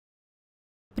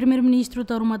Primeiro-Ministro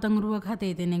Hato'O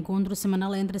Husi tem encontro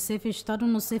semanal entre chefe de Estado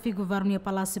no chefe governo e a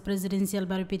Palácio Presidencial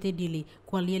para Dili,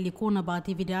 qual é a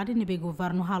atividade no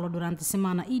governo halo durante a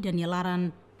semana e Daniel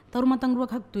Aran.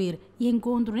 Hato'O Husi e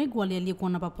encontro ne qual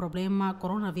é a problema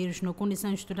coronavírus no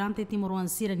condição estudante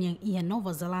timor-leste e a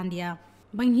Nova Zelândia.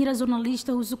 Banhira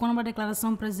jornalista Husi com a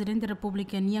declaração Presidente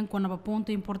Repúblika niang com a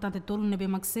Pontu Importante Tolu nebe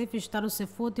maxefe Estado se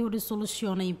fote de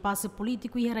soluciona impasse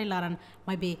político e reilaran,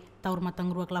 mas be Hato'O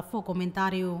Husi lá foi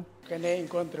comentário. Quando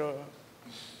encontro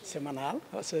semanal,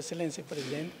 a Sua Excelência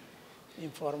Presidente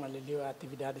informa a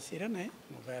atividade sirene,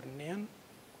 governo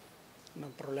no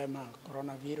problema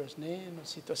coronavírus no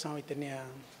situação que tem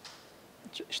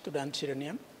estudantes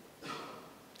sirene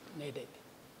ne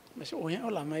mas hoje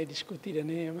ela vai discutir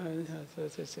a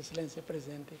Sua Excelência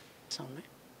Presidente né.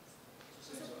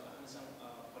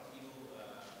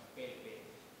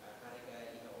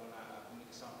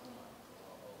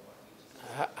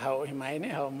 Há mais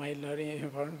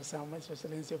informação, mas Sua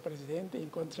Excelência Presidente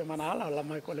encontro semanal ela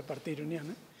vai com o partido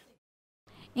né.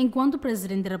 Enquanto o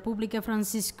Presidente da República,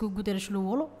 Francisco Guterres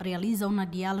Luolo, realiza um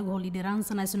diálogo com a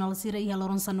liderança nacional Sira e a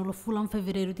Lorença no Fulan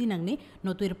fevereiro tinangne,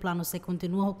 no tuir plano se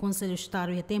continua o Conselho de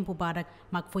Estado e tempo para,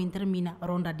 mas foi termina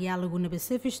ronda diálogo no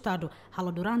BCF Estado, halo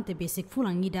durante BC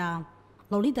Fulan ida.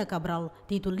 Lolita Cabral,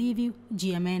 Tito Lívio,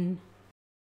 GMN.